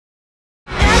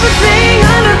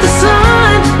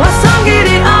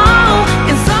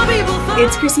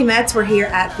it's Chrissy Metz. We're here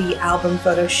at the album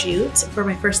photo shoot for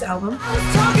my first album.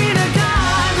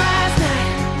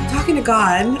 Talking to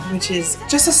God, which is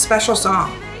just a special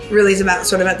song. Really is about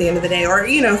sort of at the end of the day, or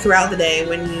throughout the day,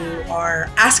 when you are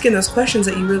asking those questions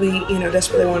that you really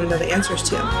desperately want to know the answers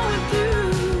to.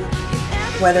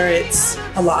 Whether it's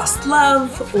a lost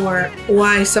love, or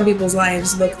why some people's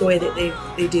lives look the way that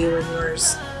they do and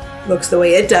yours looks the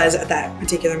way it does at that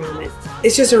particular moment.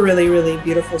 It's just a really, really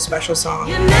beautiful, special song.